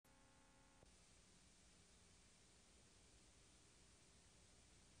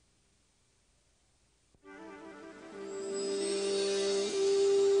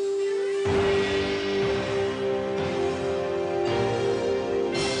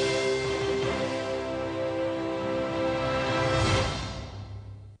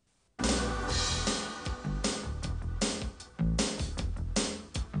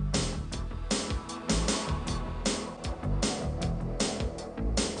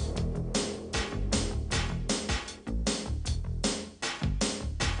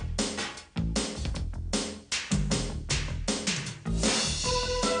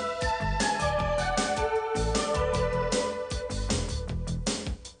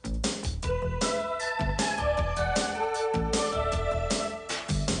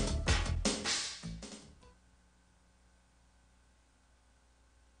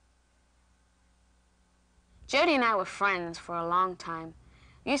Jody and I were friends for a long time.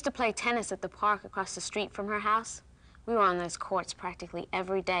 We used to play tennis at the park across the street from her house. We were on those courts practically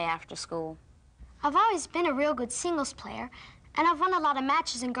every day after school. I've always been a real good singles player, and I've won a lot of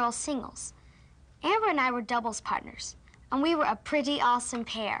matches in girls' singles. Amber and I were doubles partners, and we were a pretty awesome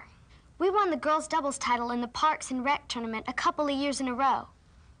pair. We won the girls' doubles title in the Parks and Rec tournament a couple of years in a row.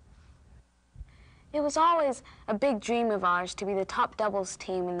 It was always a big dream of ours to be the top doubles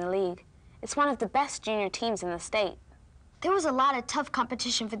team in the league. It's one of the best junior teams in the state. There was a lot of tough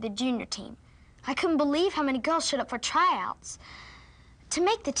competition for the junior team. I couldn't believe how many girls showed up for tryouts. To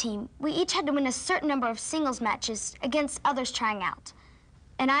make the team, we each had to win a certain number of singles matches against others trying out.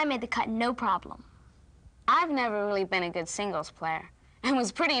 And I made the cut no problem. I've never really been a good singles player and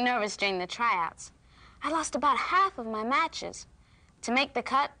was pretty nervous during the tryouts. I lost about half of my matches. To make the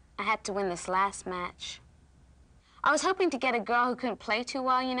cut, I had to win this last match. I was hoping to get a girl who couldn't play too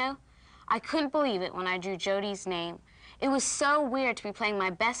well, you know. I couldn't believe it when I drew Jody's name. It was so weird to be playing my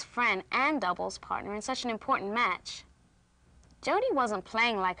best friend and doubles partner in such an important match. Jody wasn't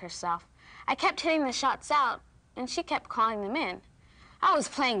playing like herself. I kept hitting the shots out, and she kept calling them in. I was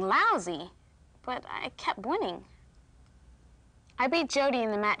playing lousy, but I kept winning. I beat Jody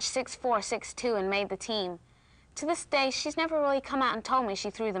in the match 6-4, 6-2 and made the team. To this day, she's never really come out and told me she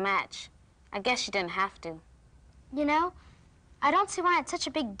threw the match. I guess she didn't have to. You know, I don't see why it's such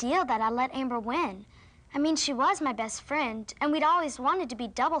a big deal that I let Amber win. I mean, she was my best friend, and we'd always wanted to be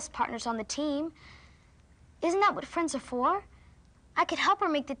doubles partners on the team. Isn't that what friends are for? I could help her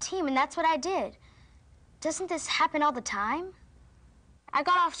make the team, and that's what I did. Doesn't this happen all the time? I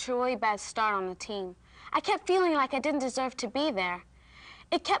got off to a really bad start on the team. I kept feeling like I didn't deserve to be there.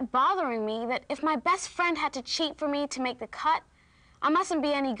 It kept bothering me that if my best friend had to cheat for me to make the cut, I mustn't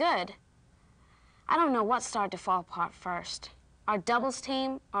be any good. I don't know what started to fall apart first, our doubles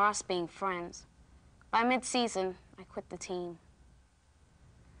team or us being friends. By mid-season, I quit the team.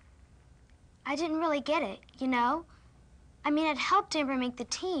 I didn't really get it, you know? I mean, I'd helped Amber make the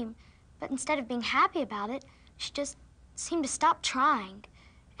team, but instead of being happy about it, she just seemed to stop trying.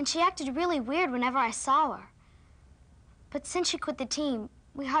 And she acted really weird whenever I saw her. But since she quit the team,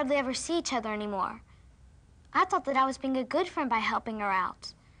 we hardly ever see each other anymore. I thought that I was being a good friend by helping her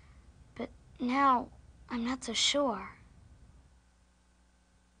out. But now, I'm not so sure.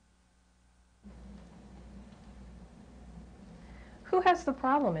 Who has the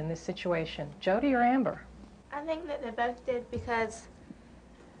problem in this situation, Jody or Amber? I think that they both did because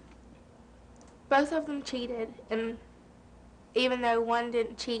both of them cheated, and even though one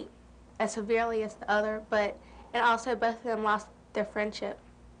didn't cheat as severely as the other, and also both of them lost their friendship.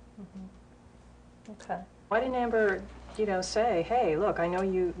 Mm-hmm. Okay. Why didn't Amber, say, hey, look, I know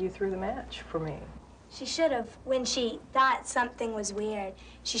you threw the match for me? She should have, when she thought something was weird,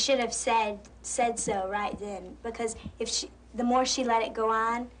 she should have said so right then, because the more she let it go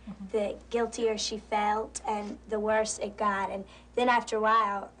on, the guiltier she felt and the worse it got. And then after a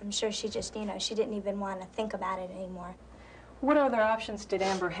while, I'm sure she just, she didn't even want to think about it anymore. What other options did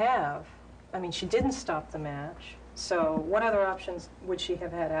Amber have? I mean, she didn't stop the match. So what other options would she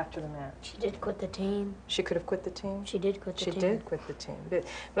have had after the match? She did quit the team. She could have quit the team? She did quit the team. She did quit the team. But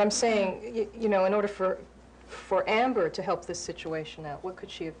I'm saying, in order for Amber to help this situation out, what could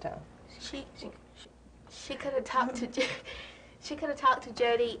she have done? She could have talked to she could have talked to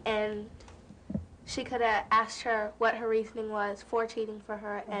Jody, and she could have asked her what her reasoning was for cheating for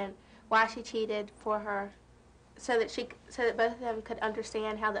her and why she cheated for her, so that both of them could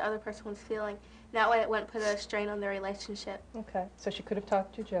understand how the other person was feeling. That way it wouldn't put a strain on their relationship. Okay, so she could have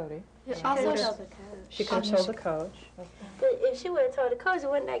talked to Jody. Yeah, she could have told the coach. She could have told the coach. Okay. But if she would have told the coach,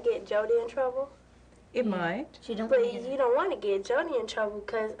 wouldn't that get Jody in trouble? It might. But you don't want to get Jody in trouble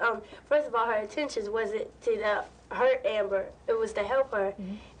because, first of all, her intentions wasn't to hurt Amber. It was to help her.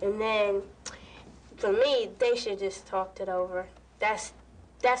 Mm-hmm. And then, for me, they should just talked it over. That's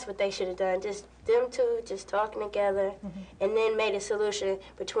what they should have done. Just them two just talking together, and then made a solution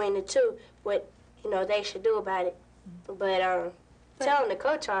between the two. What they should do about it. But telling the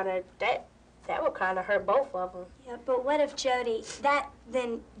coach on it, that would kind of hurt both of them. Yeah, but what if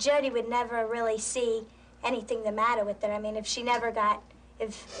then Jody would never really see anything the matter with her. I mean,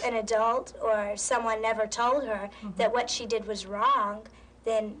 if an adult or someone never told her that what she did was wrong,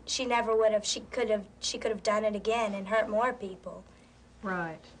 then she could have done it again and hurt more people.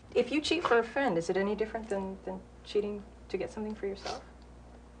 Right. If you cheat for a friend, is it any different than cheating to get something for yourself?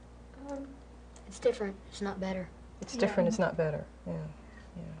 It's different. It's not better. It's different. It's not better. Yeah.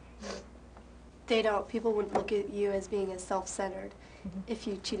 People wouldn't look at you as being as self-centered if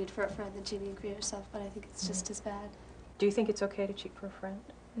you cheated for a friend than cheating for yourself, but I think it's just as bad. Do you think it's okay to cheat for a friend?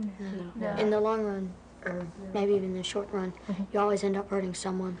 No. In the long run, or maybe even in the short run, you always end up hurting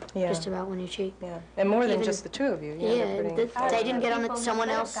someone just about when you cheat. Yeah, and more than Even- just the two of you. You Yeah, end up hurting- they didn't get on People the, who someone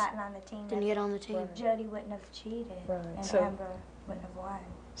would have else gotten on the team didn't if get on the team. Jody wouldn't have cheated, Right, and so- Amber wouldn't have won.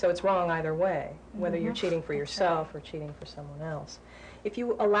 So it's wrong either way, whether you're cheating for yourself or cheating for someone else. If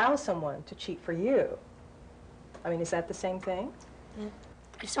you allow someone to cheat for you, I mean, is that the same thing?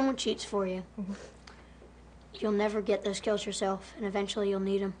 If someone cheats for you, you'll never get those skills yourself, and eventually you'll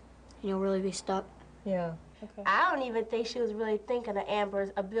need them, and you'll really be stuck. Yeah. Okay. I don't even think she was really thinking of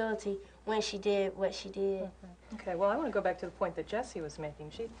Amber's ability when she did what she did. Okay, well, I want to go back to the point that Jessie was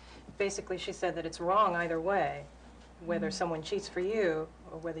making. She said that it's wrong either way, whether someone cheats for you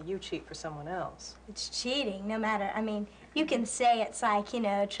or whether you cheat for someone else. It's cheating, no matter, I mean, you can say it's like, you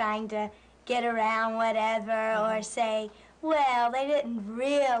know, trying to get around whatever, or say, well, they didn't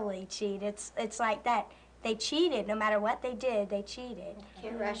really cheat. It's like that. They cheated. No matter what they did, they cheated.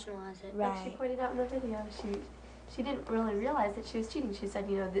 Can't rationalize it. Like she Right. pointed out in the video, she didn't really realize that she was cheating. She said,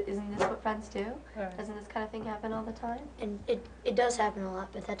 you know, isn't this what friends do? Right. Doesn't this kind of thing happen all the time? And it does happen a lot,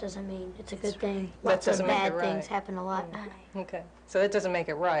 but that doesn't mean it's a good thing. That Lots of doesn't make it bad things right. happen a lot. Okay, so that doesn't make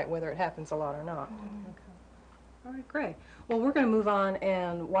it right, whether it happens a lot or not. Okay. All right, great. Well, we're going to move on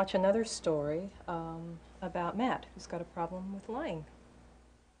and watch another story about Matt, who's got a problem with lying.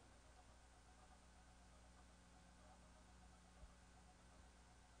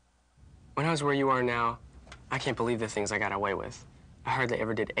 When I was where you are now, I can't believe the things I got away with. I hardly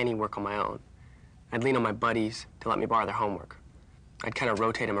ever did any work on my own. I'd lean on my buddies to let me borrow their homework. I'd kind of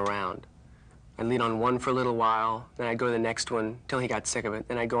rotate them around. I'd lean on one for a little while, then I'd go to the next one till he got sick of it,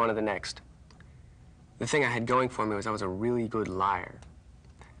 then I'd go on to the next. The thing I had going for me was I was a really good liar.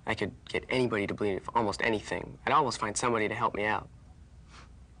 I could get anybody to believe almost anything. I'd always find somebody to help me out.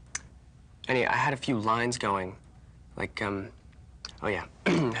 Anyway, I had a few lines going, like, oh yeah, I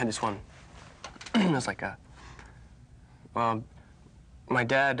had this one. It was like, well, my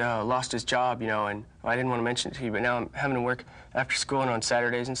dad lost his job, you know, and I didn't want to mention it to you, but now I'm having to work after school and on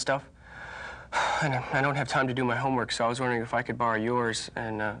Saturdays and stuff. And I don't have time to do my homework, so I was wondering if I could borrow yours,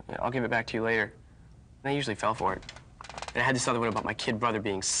 and I'll give it back to you later. And I usually fell for it. And I had this other one about my kid brother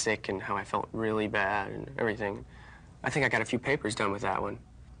being sick and how I felt really bad and everything. I think I got a few papers done with that one.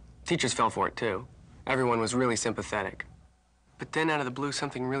 Teachers fell for it, too. Everyone was really sympathetic. But then out of the blue,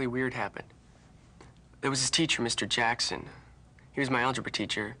 something really weird happened. There was this teacher, Mr. Jackson. He was my algebra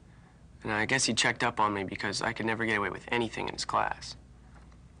teacher, and I guess he checked up on me because I could never get away with anything in his class.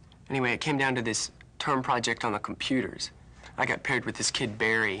 Anyway, it came down to this term project on the computers. I got paired with this kid,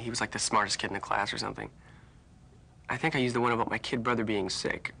 Barry. He was like the smartest kid in the class or something. I think I used the one about my kid brother being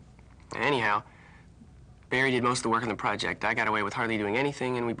sick. Anyhow, Barry did most of the work on the project. I got away with hardly doing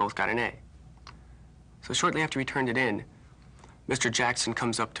anything, and we both got an A. So shortly after we turned it in, Mr. Jackson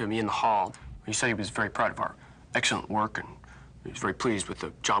comes up to me in the hall. He said he was very proud of our excellent work, and he was very pleased with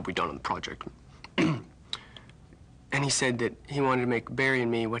the job we'd done on the project. And he said that he wanted to make Barry and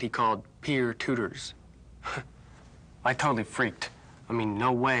me what he called peer tutors. I totally freaked. I mean,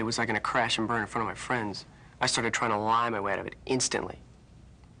 no way was I going to crash and burn in front of my friends. I started trying to lie my way out of it instantly.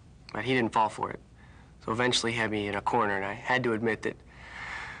 But he didn't fall for it. So eventually he had me in a corner, and I had to admit that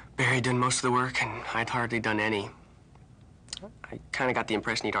Barry had done most of the work, and I'd hardly done any. I kind of got the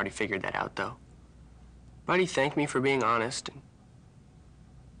impression he'd already figured that out, though. But he thanked me for being honest, and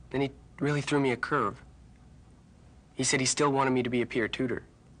then he really threw me a curve. He said he still wanted me to be a peer tutor.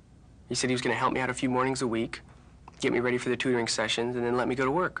 He said he was going to help me out a few mornings a week, get me ready for the tutoring sessions, and then let me go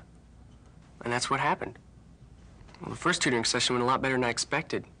to work. And that's what happened. Well, the first tutoring session went a lot better than I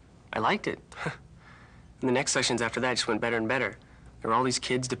expected. I liked it. And the next sessions after that just went better and better. There were all these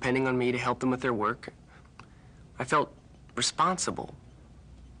kids depending on me to help them with their work. I felt responsible.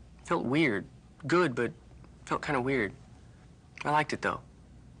 Felt weird. Good, but felt kind of weird. I liked it, though.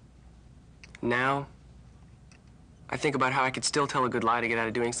 Now, I think about how I could still tell a good lie to get out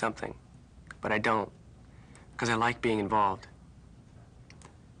of doing something, but I don't, because I like being involved.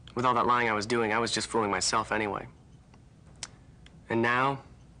 With all that lying I was doing, I was just fooling myself anyway. And now,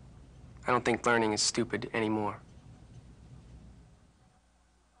 I don't think learning is stupid anymore.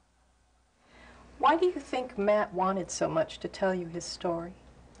 Why do you think Matt wanted so much to tell you his story?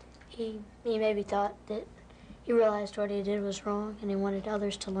 He maybe thought that he realized what he did was wrong, and he wanted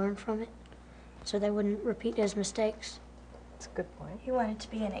others to learn from it, so they wouldn't repeat his mistakes. That's a good point. He wanted to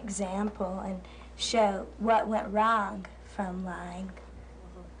be an example and show what went wrong from lying.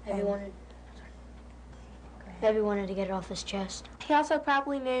 Maybe wanted to get it off his chest. He also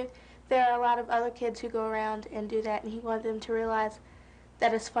probably knew there are a lot of other kids who go around and do that, and he wanted them to realize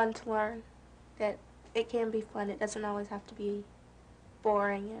that it's fun to learn, that it can be fun. It doesn't always have to be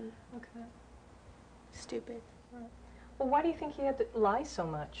boring. And Okay. stupid. Well, why do you think he had to lie so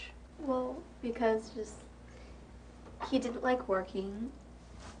much? Well, because just he didn't like working,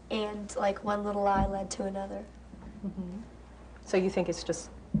 and like one little lie led to another. So you think it's just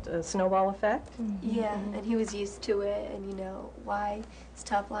a snowball effect? Yeah, and he was used to it, and you know, why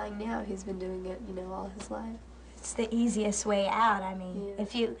stop lying now? He's been doing it, you know, all his life. It's the easiest way out. I mean,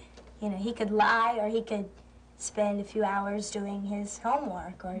 if you know, he could lie or he could spend a few hours doing his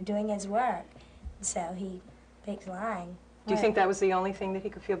homework or doing his work. So he picked lying. Do you think that was the only thing that he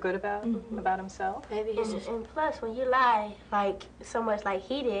could feel good about himself? Maybe and plus, when you lie like so much like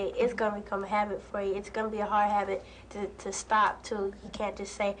he did, it's gonna become a habit for you. It's gonna be a hard habit to stop too. You can't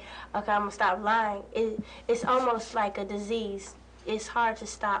just say, okay, I'm gonna stop lying. It's almost like a disease. It's hard to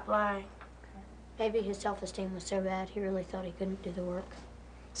stop lying. Maybe his self-esteem was so bad, he really thought he couldn't do the work.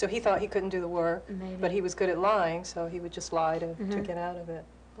 So he thought he couldn't do the work, Maybe. but he was good at lying, so he would just lie to get out of it.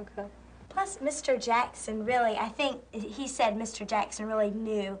 Okay. Plus, Mr. Jackson really, I think he said Mr. Jackson really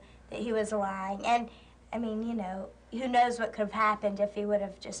knew that he was lying. And, I mean, you know, who knows what could have happened if he would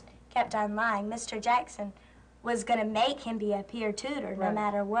have just kept on lying. Mr. Jackson was going to make him be a peer tutor no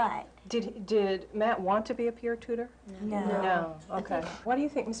matter what. Did Matt want to be a peer tutor? No. No. Okay. Why do you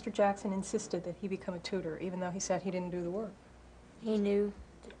think Mr. Jackson insisted that he become a tutor, even though he said he didn't do the work? He knew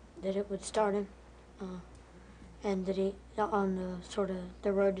that it would start him, and that he, on the sort of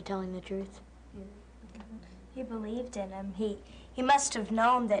the road to telling the truth. He believed in him. He must have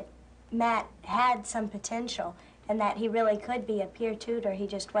known that Matt had some potential and that he really could be a peer tutor. He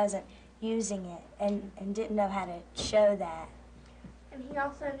just wasn't using it and didn't know how to show that. And he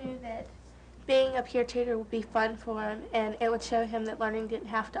also knew that being a peer tutor would be fun for him, and it would show him that learning didn't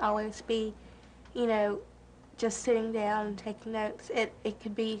have to always be, you know, just sitting down and taking notes. It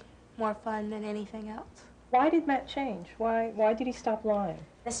could be more fun than anything else. Why did Matt change? Why did he stop lying?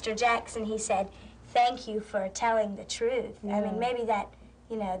 Mr. Jackson, he said, thank you for telling the truth. Yeah. I mean, maybe that,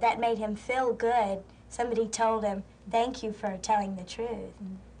 you know, that made him feel good. Somebody told him, thank you for telling the truth.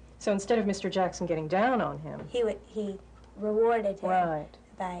 So instead of Mr. Jackson getting down on him, He rewarded him by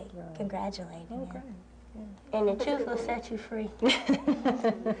Right. congratulating him. great. And the truth will set you free.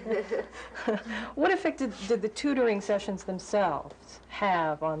 What effect did the tutoring sessions themselves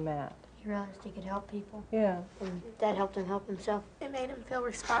have on Matt? He realized he could help people, Yeah. and that helped him help himself. It made him feel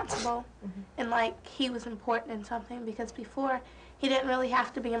responsible and like he was important in something, because before he didn't really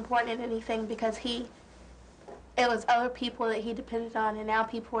have to be important in anything because it was other people that he depended on, and now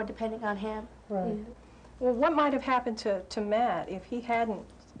people were depending on him. Right. Well, what might have happened to Matt if he hadn't,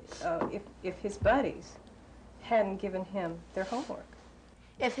 if his buddies hadn't given him their homework?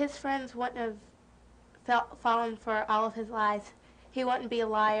 If his friends wouldn't have fallen for all of his lies, he wouldn't be a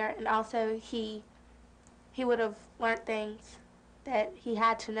liar, and also he would have learned things that he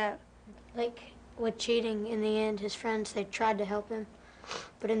had to know. Like with cheating, in the end, his friends, they tried to help him,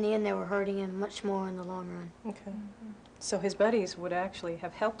 but in the end, they were hurting him much more in the long run. Okay. So his buddies would actually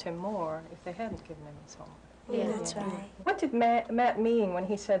have helped him more if they hadn't given him his homework. Yeah. That's right. What did Matt mean when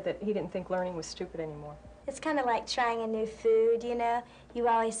he said that he didn't think learning was stupid anymore? It's kind of like trying a new food, you know? You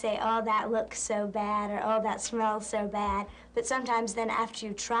always say, oh, that looks so bad, or oh, that smells so bad. But sometimes then after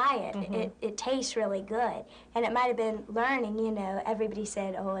you try it, it tastes really good. And it might have been learning, you know. Everybody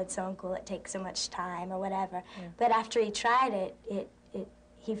said, oh, it's so cool, it takes so much time, or whatever. Yeah. But after he tried it,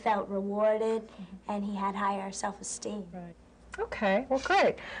 he felt rewarded, and he had higher self-esteem. Right. Okay, well,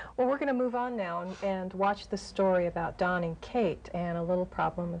 great. Well, we're going to move on now and watch the story about Don and Kate and a little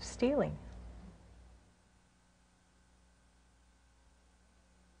problem of stealing.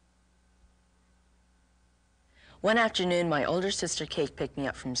 One afternoon, my older sister Kate picked me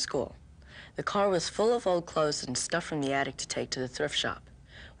up from school. The car was full of old clothes and stuff from the attic to take to the thrift shop.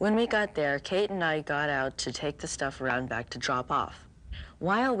 When we got there, Kate and I got out to take the stuff around back to drop off.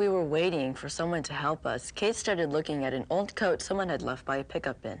 While we were waiting for someone to help us, Kate started looking at an old coat someone had left by a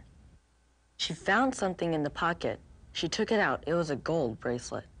pickup bin. She found something in the pocket. She took it out. It was a gold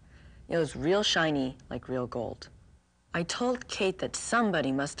bracelet. It was real shiny, like real gold. I told Kate that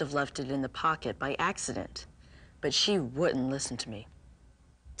somebody must have left it in the pocket by accident, but she wouldn't listen to me.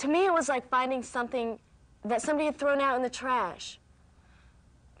 To me, it was like finding something that somebody had thrown out in the trash.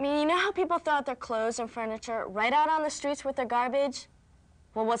 I mean, you know how people throw out their clothes and furniture right out on the streets with their garbage?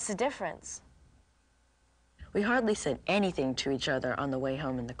 Well, what's the difference? We hardly said anything to each other on the way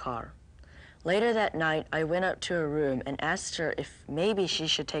home in the car. Later that night, I went up to her room and asked her if maybe she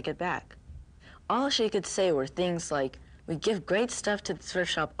should take it back. All she could say were things like, "We give great stuff to the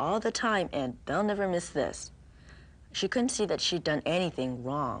thrift shop all the time, and they'll never miss this." She couldn't see that she'd done anything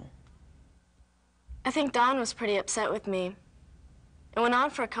wrong. I think Don was pretty upset with me. It went on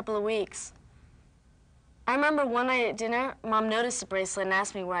for a couple of weeks. I remember one night at dinner, Mom noticed the bracelet and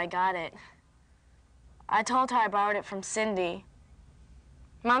asked me where I got it. I told her I borrowed it from Cindy.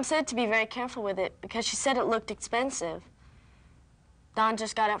 Mom said to be very careful with it because she said it looked expensive. Dawn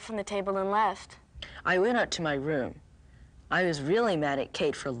just got up from the table and left. I went up to my room. I was really mad at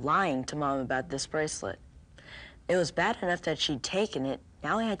Kate for lying to Mom about this bracelet. It was bad enough that she'd taken it.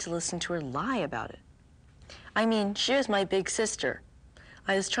 Now I had to listen to her lie about it. I mean, she was my big sister.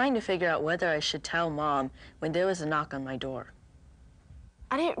 I was trying to figure out whether I should tell Mom when there was a knock on my door.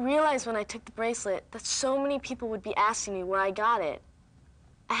 I didn't realize when I took the bracelet that so many people would be asking me where I got it.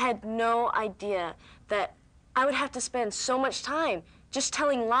 I had no idea that I would have to spend so much time just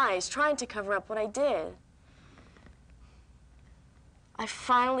telling lies, trying to cover up what I did. I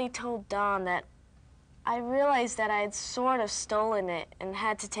finally told Dawn that I realized that I had sort of stolen it and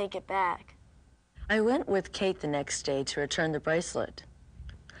had to take it back. I went with Kate the next day to return the bracelet.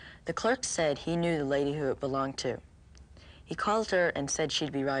 The clerk said he knew the lady who it belonged to. He called her and said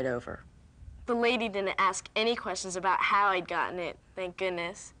she'd be right over. The lady didn't ask any questions about how I'd gotten it, thank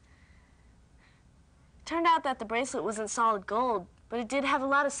goodness. It turned out that the bracelet wasn't solid gold, but it did have a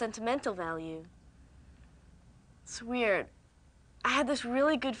lot of sentimental value. It's weird. I had this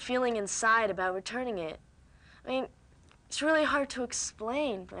really good feeling inside about returning it. I mean, it's really hard to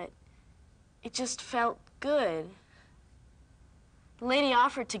explain, but it just felt good. The lady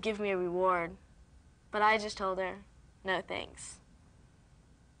offered to give me a reward, but I just told her, no thanks.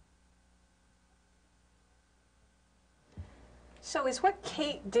 So is what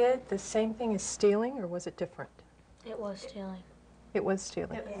Kate did the same thing as stealing, or was it different? It was stealing. It was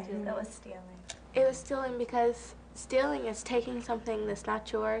stealing. It was stealing. It was stealing because stealing is taking something that's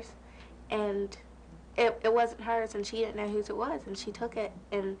not yours, and it wasn't hers, and she didn't know whose it was, and she took it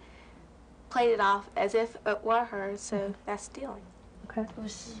and played it off as if it were hers, so that's stealing. Okay.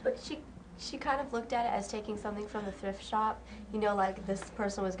 But she kind of looked at it as taking something from the thrift shop. You know, like this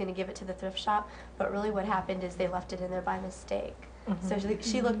person was going to give it to the thrift shop, but really what happened is they left it in there by mistake. So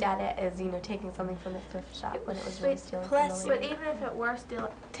she looked at it as, you know, taking something from the thrift shop when it was really stealing from the But lady. even if it were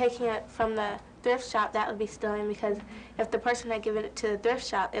taking it from the thrift shop, that would be stealing because if the person had given it to the thrift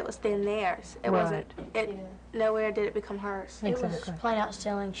shop, it was then theirs. It wasn't. Nowhere did it become hers. It was plain out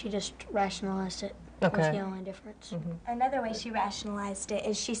stealing. She just rationalized it. That was the only difference. Another way she rationalized it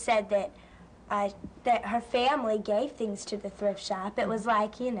is she said that that her family gave things to the thrift shop. It was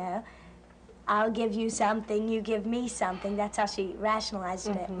like, you know, I'll give you something, you give me something. That's how she rationalized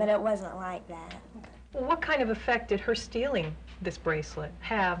it, but it wasn't like that. Well, what kind of effect did her stealing this bracelet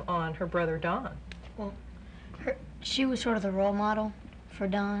have on her brother Don? Well, she was sort of the role model for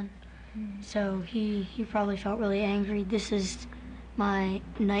Don, so he probably felt really angry. This is my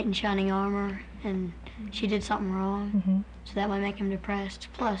knight in shining armor, and she did something wrong, so that might make him depressed.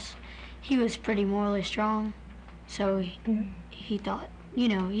 Plus, he was pretty morally strong, so he thought, you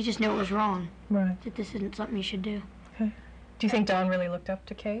know, he just knew it was wrong. Right. That this isn't something you should do. Okay. Do you think Don really looked up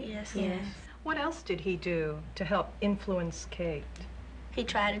to Kate? Yes. Yes. What else did he do to help influence Kate? He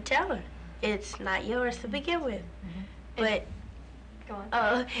tried to tell her, it's not yours to begin with. But Go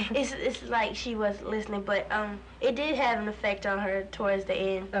on. it's like she was listening, but it did have an effect on her towards the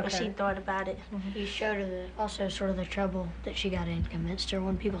end when she thought about it. He showed her also sort of the trouble that she got in, convinced her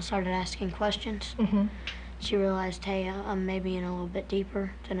when people started asking questions. She realized, hey, I'm maybe in a little bit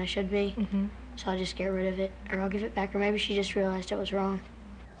deeper than I should be, so I'll just get rid of it, or I'll give it back, or maybe she just realized it was wrong.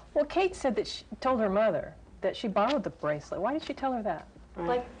 Well, Kate said that she told her mother that she borrowed the bracelet. Why did she tell her that?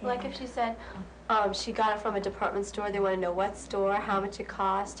 Like if she said she got it from a department store, they want to know what store, how much it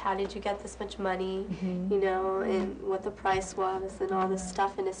cost, how did you get this much money, you know, and what the price was and all this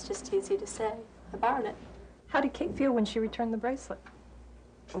stuff, and it's just easy to say, I borrowed it. How did Kate feel when she returned the bracelet?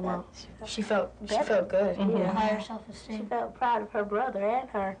 Well, She felt good. higher She self-esteem. felt proud of her brother and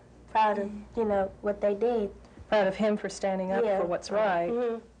her, proud of, you know, what they did. Proud of him for standing up Yeah. for what's right,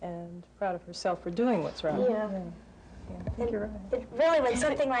 and proud of herself for doing what's right. Yeah. I think you're right. It really, when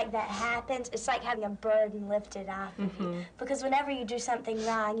something like that happens, it's like having a burden lifted off of you. Because whenever you do something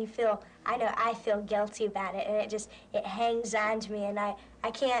wrong, you feel, I feel guilty about it, and it hangs on to me, and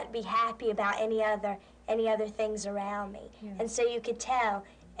I can't be happy about any other things around me. And so you could tell,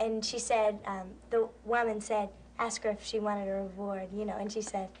 and she said, the woman said, ask her if she wanted a reward, you know, and she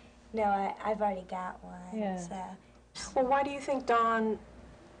said, no, I've already got one. Yeah. So. Well, why do you think Dawn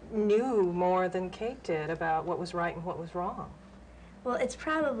knew more than Kate did about what was right and what was wrong? Well, it's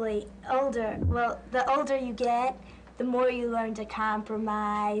probably older. Well, the older you get, the more you learn to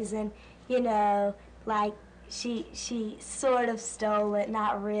compromise, and, you know, like, she sort of stole it,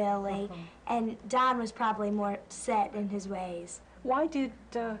 not really. And Don was probably more set in his ways. Why did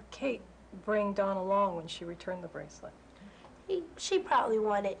Kate bring Don along when she returned the bracelet? She probably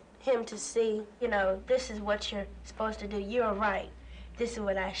wanted him to see, you know, this is what you're supposed to do. You're right. This is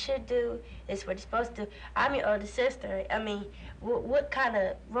what I should do. This is what you're supposed to do. I'm your older sister. I mean, what kind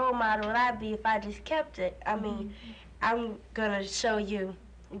of role model would I be if I just kept it? I mean, I'm gonna show you,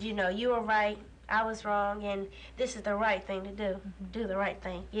 you know, you were right, I was wrong, and this is the right thing to do. Do the right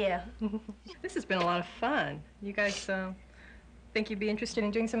thing, yeah. This has been a lot of fun. You guys think you'd be interested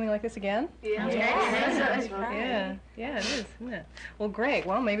in doing something like this again? Yeah. Yeah, yeah, it is, isn't it? Well, great.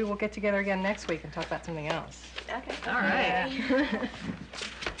 Well, maybe we'll get together again next week and talk about something else. Okay. All right.